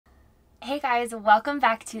Hey guys, welcome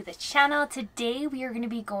back to the channel. Today we are going to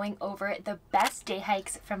be going over the best day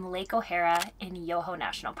hikes from Lake O'Hara in Yoho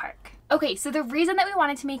National Park. Okay, so the reason that we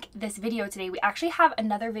wanted to make this video today, we actually have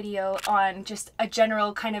another video on just a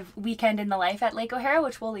general kind of weekend in the life at Lake O'Hara,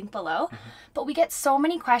 which we'll link below. But we get so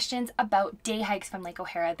many questions about day hikes from Lake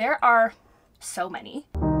O'Hara. There are so many.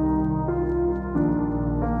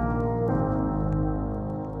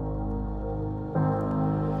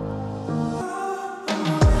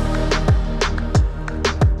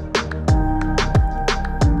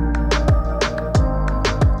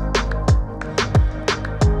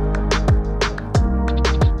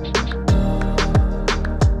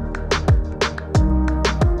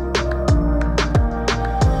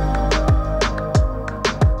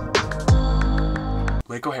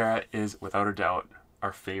 Lake O'Hara is without a doubt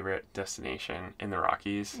our favorite destination in the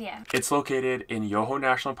Rockies. Yeah. It's located in Yoho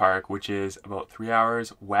National Park, which is about 3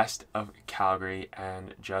 hours west of Calgary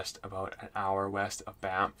and just about an hour west of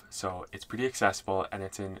Banff. So it's pretty accessible and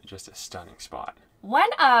it's in just a stunning spot. One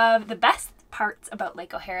of the best parts about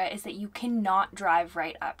Lake O'Hara is that you cannot drive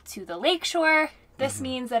right up to the lakeshore. This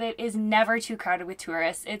means that it is never too crowded with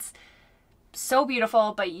tourists. It's so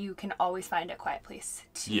beautiful, but you can always find a quiet place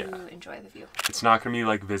to enjoy the view. It's not going to be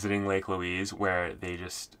like visiting Lake Louise where they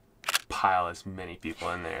just pile as many people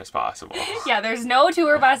in there as possible. Yeah, there's no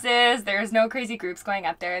tour buses, there's no crazy groups going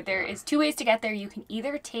up there. There is two ways to get there. You can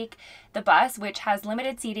either take the bus, which has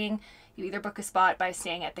limited seating. You either book a spot by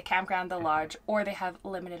staying at the campground, the lodge, or they have a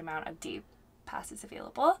limited amount of day passes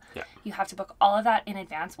available. Yeah. You have to book all of that in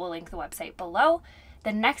advance. We'll link the website below.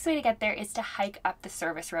 The next way to get there is to hike up the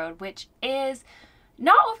service road, which is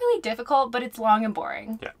not overly difficult, but it's long and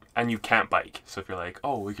boring. Yeah, and you can't bike. So if you're like,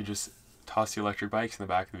 oh, we could just toss the electric bikes in the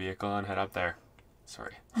back of the vehicle and head up there.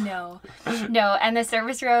 Sorry. No, no. And the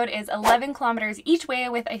service road is 11 kilometers each way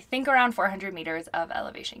with, I think, around 400 meters of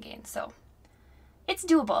elevation gain. So it's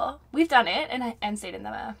doable. We've done it and stayed in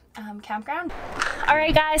the campground. All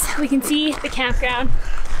right, guys, we can see the campground.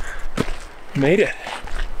 Made it.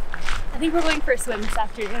 I think we're going for a swim this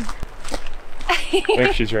afternoon. I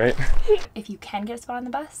think she's right. If you can get a spot on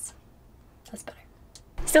the bus, that's better.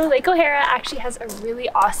 So Lake O'Hara actually has a really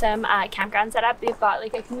awesome campground setup. They've got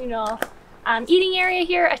like a communal eating area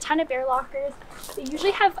here, a ton of bear lockers. They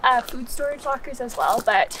usually have food storage lockers as well,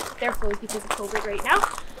 but they're closed because of COVID right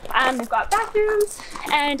now. They've got bathrooms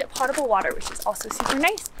and potable water, which is also super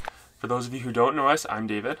nice. For those of you who don't know us, I'm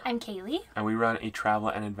David. I'm Kaylee. And we run a travel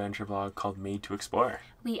and adventure blog called Made to Explore.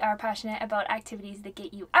 We are passionate about activities that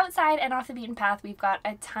get you outside and off the beaten path. We've got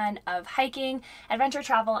a ton of hiking, adventure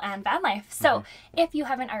travel, and van life. So if you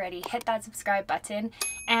haven't already, hit that subscribe button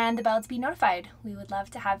and the bell to be notified. We would love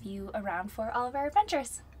to have you around for all of our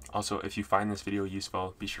adventures. Also, if you find this video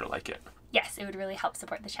useful, be sure to like it. Yes, it would really help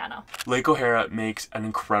support the channel. Lake O'Hara makes an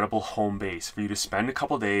incredible home base for you to spend a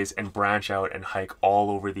couple days and branch out and hike all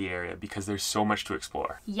over the area because there's so much to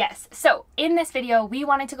explore. Yes, so in this video, we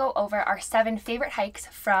wanted to go over our 7 favorite hikes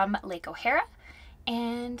from Lake O'Hara.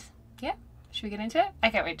 And yeah, should we get into it? I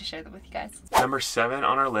can't wait to share them with you guys. Number 7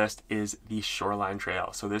 on our list is the Shoreline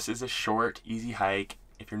Trail. So this is a short, easy hike.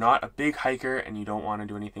 If you're not a big hiker and you don't want to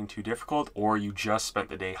do anything too difficult, or you just spent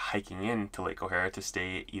the day hiking into Lake O'Hara to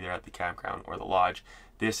stay either at the campground or the lodge,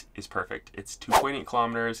 this is perfect. It's 2.8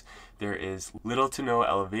 kilometers. There is little to no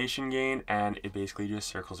elevation gain, and it basically just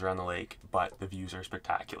circles around the lake, but the views are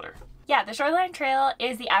spectacular. Yeah, the Shoreline Trail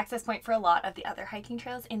is the access point for a lot of the other hiking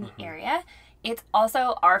trails in the area. It's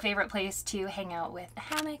also our favorite place to hang out with a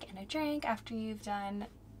hammock and a drink after you've done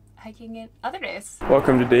hiking in other days.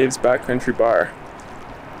 Welcome to Dave's Backcountry Bar.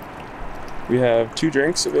 We have 2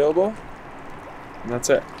 drinks available, and that's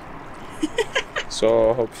it. So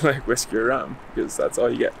I hope you like whiskey or rum, because that's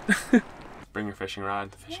all you get. Bring your fishing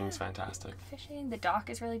rod. The fishing is fantastic. Fishing, the dock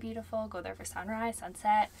is really beautiful. Go there for sunrise,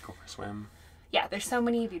 sunset. Go for a swim. Yeah, there's so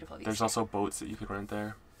many beautiful views. There's also boats that you could rent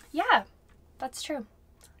there. Yeah, that's true.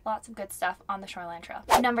 Lots of good stuff on the Shoreline Trail.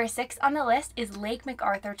 Number 6 on the list is Lake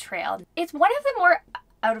McArthur Trail. It's one of the more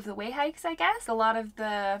out-of-the-way hikes, I guess. A lot of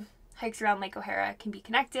the hikes around Lake O'Hara can be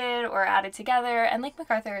connected or added together, and Lake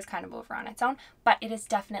McArthur is kind of over on its own, but it is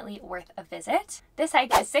definitely worth a visit. This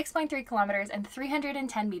hike is 6.3 kilometers and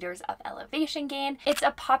 310 meters of elevation gain. It's a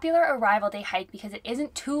popular arrival day hike because it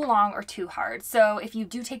isn't too long or too hard. So if you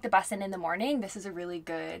do take the bus in the morning, this is a really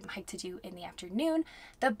good hike to do in the afternoon.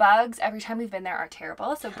 The bugs, every time we've been there, are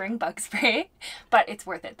terrible, so bring bug spray, but it's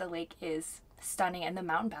worth it. The lake is stunning and the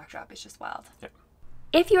mountain backdrop is just wild. Yep.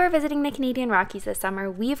 If you are visiting the Canadian Rockies this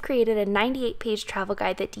summer, we've created a 98-page travel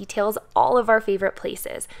guide that details all of our favorite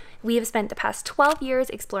places. We have spent the past 12 years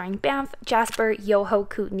exploring Banff, Jasper, Yoho,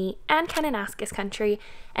 Kootenay, and Kananaskis country,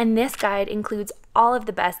 and this guide includes all of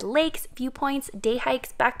the best lakes, viewpoints, day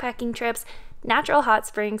hikes, backpacking trips, natural hot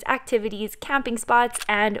springs, activities, camping spots,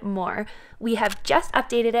 and more. We have just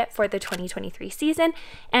updated it for the 2023 season,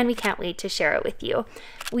 and we can't wait to share it with you.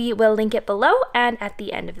 We will link it below and at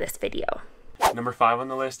the end of this video. Number 5 on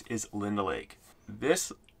the list is Linda Lake.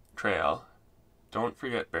 This trail, don't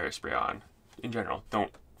forget bear spray on. In general,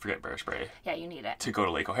 don't forget bear spray. Yeah, you need it. To go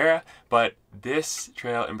to Lake O'Hara, but this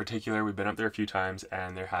trail in particular, we've been up there a few times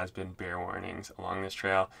and there has been bear warnings along this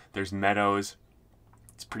trail. There's meadows.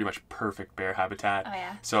 It's pretty much perfect bear habitat. Oh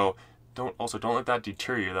yeah. So don't let that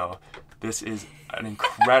deter you though. This is an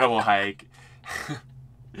incredible hike.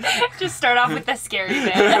 Just start off with the scary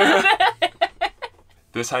bit.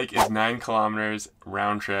 This hike is 9 kilometers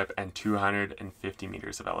round trip and 250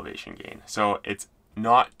 meters of elevation gain. So it's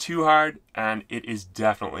not too hard, and it is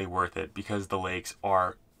definitely worth it because the lakes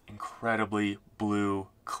are incredibly blue,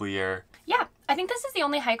 clear. Yeah, I think this is the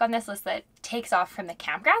only hike on this list that takes off from the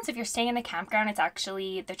campground. So if you're staying in the campground, it's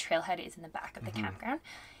actually, the trailhead is in the back of the campground.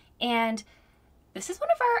 And this is one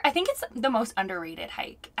of our, I think it's the most underrated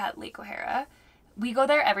hike at Lake O'Hara. We go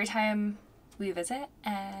there every time we visit,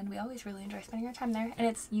 and we always really enjoy spending our time there, and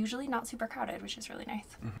it's usually not super crowded, which is really nice.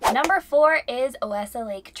 Number 4 is Oesa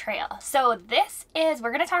Lake Trail. So this is,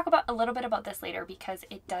 we're going to talk about a little bit about this later because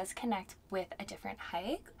it does connect with a different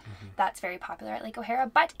hike that's very popular at Lake O'Hara.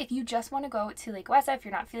 But if you just want to go to Lake Oesa, if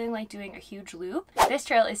you're not feeling like doing a huge loop, this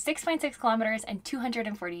trail is 6.6 kilometers and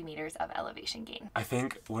 240 meters of elevation gain. I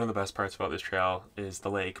think one of the best parts about this trail is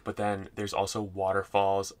the lake, but then there's also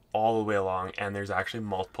waterfalls all the way along, and there's actually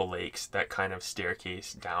multiple lakes that kind of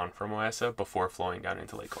staircase down from Oesa before flowing down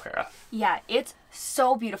into Lake O'Hara. Yeah, it's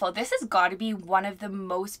so beautiful. This has got to be one of the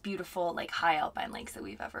most beautiful like high alpine lakes that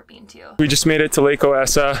we've ever been to. We just made it to Lake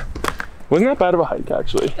Oesa. Wasn't that bad of a hike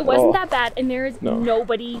actually? It wasn't that bad, and there's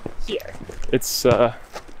nobody here. It's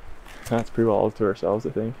that's pretty well all to ourselves, I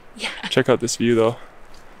think. Yeah. Check out this view though.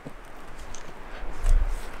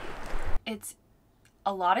 It's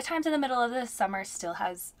a lot of times in the middle of the summer still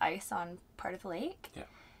has ice on part of the lake. Yeah.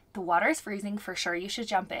 The water is freezing for sure. You should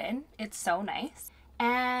jump in. It's so nice.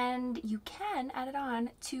 And you can add it on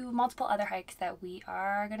to multiple other hikes that we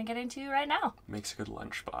are going to get into right now. Makes a good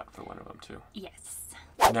lunch spot for one of them too. Yes.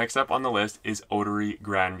 Next up on the list is Odaray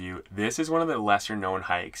Grandview. This is one of the lesser known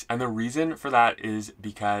hikes, and the reason for that is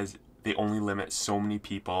because they only limit so many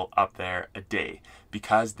people up there a day.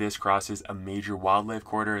 Because this crosses a major wildlife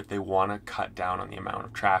corridor, they want to cut down on the amount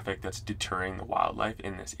of traffic that's deterring the wildlife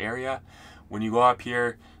in this area. When you go up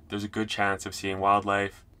here, there's a good chance of seeing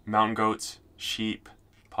wildlife, mountain goats, sheep,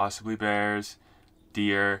 possibly bears,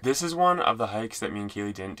 deer. This is one of the hikes that me and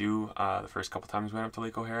Kaylee didn't do the first couple times we went up to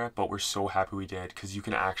Lake O'Hara, but we're so happy we did because you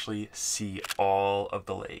can actually see all of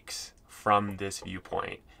the lakes from this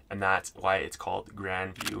viewpoint, and that's why it's called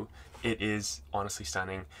Grandview. It is honestly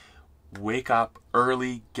stunning. Wake up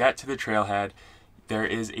early, get to the trailhead. There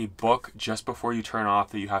is a book just before you turn off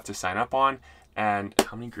that you have to sign up on. And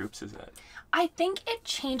how many groups is it? I think it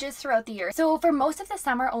changes throughout the year. So for most of the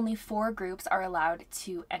summer, only 4 groups are allowed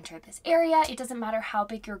to enter this area. It doesn't matter how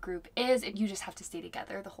big your group is. You just have to stay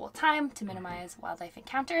together the whole time to minimize wildlife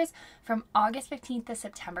encounters. From August 15th to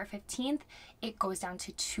September 15th, it goes down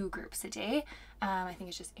to 2 groups a day. I think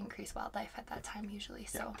it's just increased wildlife at that time usually.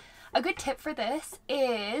 So a good tip for this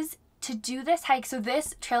is to do this hike. So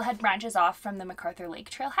this trailhead branches off from the McArthur Lake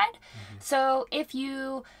trailhead. So if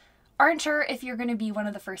you aren't sure if you're going to be one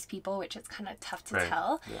of the first people, which is kind of tough to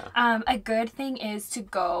tell, a good thing is to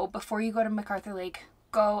go before you go to McArthur Lake,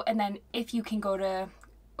 go, and then if you can go to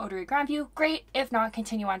Odaray Grandview, great. If not,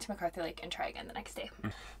 continue on to McArthur Lake and try again the next day.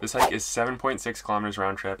 This hike is 7.6 kilometers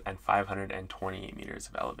round trip and 528 meters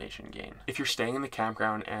of elevation gain. If you're staying in the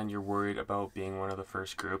campground and you're worried about being one of the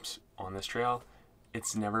first groups on this trail,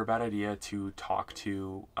 it's never a bad idea to talk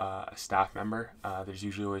to a staff member. There's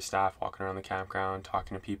usually always staff walking around the campground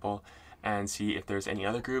talking to people, and see if there's any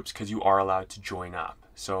other groups, because you are allowed to join up.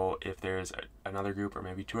 So if there's another group or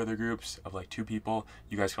maybe 2 other groups of like 2 people,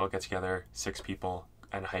 you guys can all get together, 6 people,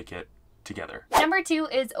 and hike it together. Number 2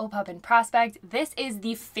 is Opabin Prospect. This is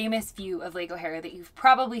the famous view of Lake O'Hara that you've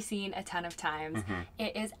probably seen a ton of times.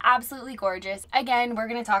 It is absolutely gorgeous. Again, we're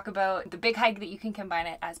going to talk about the big hike that you can combine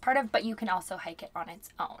it as part of, but you can also hike it on its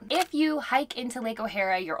own. If you hike into Lake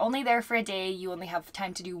O'Hara, you're only there for a day, you only have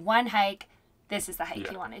time to do 1 hike, this is the hike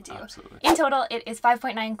you want to do. Absolutely. In total, it is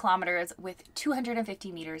 5.9 kilometers with 250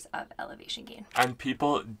 meters of elevation gain. And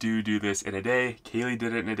people do this in a day. Kaylee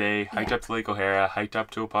did it in a day, hiked up to Lake O'Hara, hiked up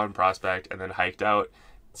to Opabin Prospect, and then hiked out.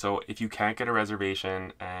 So if you can't get a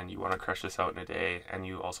reservation and you want to crush this out in a day, and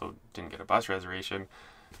you also didn't get a bus reservation,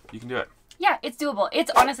 you can do it. Yeah, it's doable. It's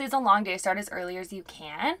honestly, it's a long day. Start as early as you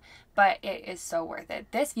can, but it is so worth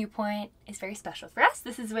it. This viewpoint is very special for us.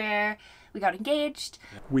 This is where we got engaged.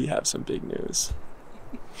 We have some big news.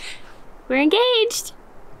 We're engaged.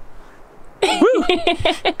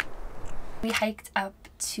 We hiked up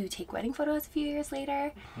to take wedding photos a few years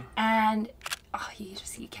later, and oh,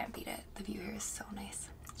 you can't beat it. The view here is so nice.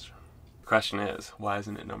 The question is, why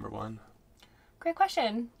isn't it number one? Great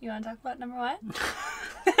question. You want to talk about number one?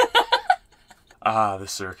 The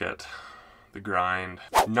circuit, the grind.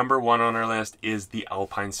 Number one on our list is the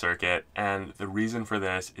Alpine Circuit, and the reason for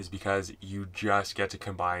this is because you just get to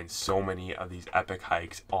combine so many of these epic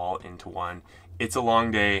hikes all into one. It's a long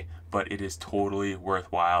day, but it is totally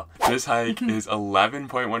worthwhile. This hike is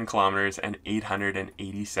 11.1 kilometers and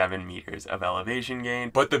 887 meters of elevation gain,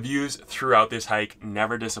 but the views throughout this hike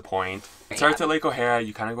never disappoint. It starts at Lake O'Hara,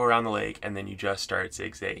 you kind of go around the lake, and then you just start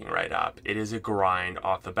zigzagging right up. It is a grind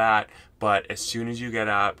off the bat, but as soon as you get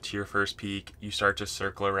up to your first peak, you start to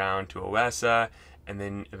circle around to Oesa, and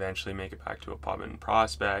then eventually make it back to Opabin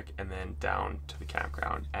Prospect, and then down to the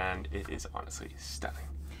campground, and it is honestly stunning.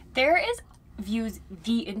 There is views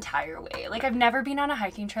the entire way. Like, I've never been on a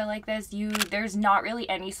hiking trail like this. There's not really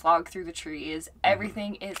any slog through the trees.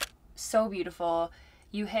 Everything is so beautiful.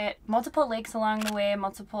 You hit multiple lakes along the way,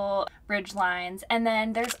 multiple ridge lines, and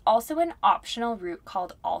then there's also an optional route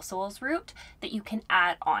called All Souls route that you can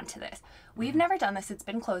add on to this. We've never done this. It's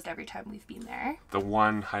been closed every time we've been there. The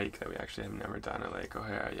one hike that we actually have never done at Lake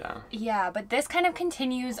O'Hara, yeah. Yeah, but this kind of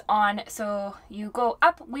continues on. So you go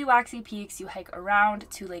up Wee Waxy Peaks, you hike around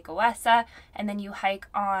to Lake Oesa, and then you hike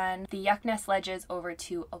on the Yuck Nest ledges over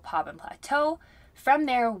to Opabin Plateau. From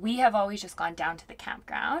there, we have always just gone down to the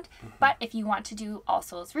campground. But if you want to do All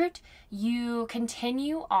Souls route, you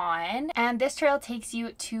continue on, and this trail takes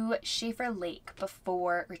you to Schaefer Lake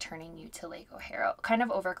before returning you to Lake O'Hara, kind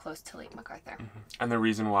of over close to Lake McArthur. And the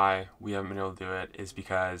reason why we haven't been able to do it is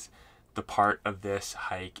because the part of this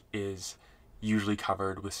hike is usually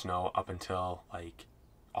covered with snow up until like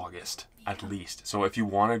August at least. So if you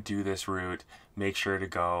want to do this route, make sure to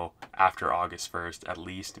go after August 1st at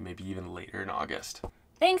least, maybe even later in August.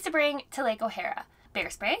 Things to bring to Lake O'Hara: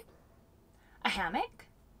 bear spray, a hammock,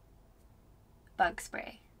 bug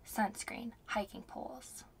spray, sunscreen, hiking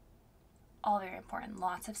poles. All very important.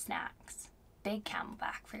 Lots of snacks. Big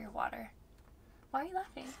Camelback for your water. Why are you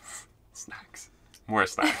laughing? Snacks. More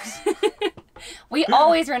snacks. We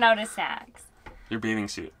always run out of snacks. Your bathing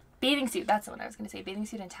suit. Bathing suit, that's the one I was going to say. Bathing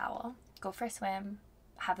suit and towel. Go for a swim.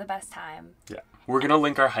 Have the best time. Yeah. We're going to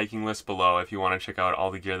link our hiking list below if you want to check out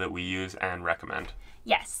all the gear that we use and recommend.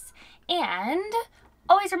 Yes. And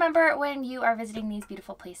always remember, when you are visiting these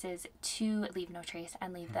beautiful places, to leave no trace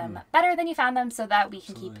and leave them better than you found them, so that we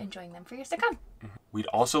can keep enjoying them for years to come. We'd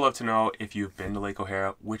also love to know, if you've been to Lake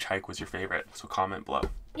O'Hara, which hike was your favorite. So comment below.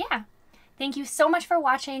 Yeah. Thank you so much for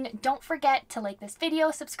watching. Don't forget to like this video,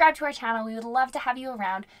 subscribe to our channel. We would love to have you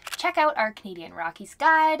around. Check out our Canadian Rockies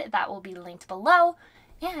guide. That will be linked below.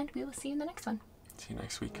 And we will see you in the next one. See you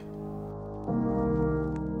next week.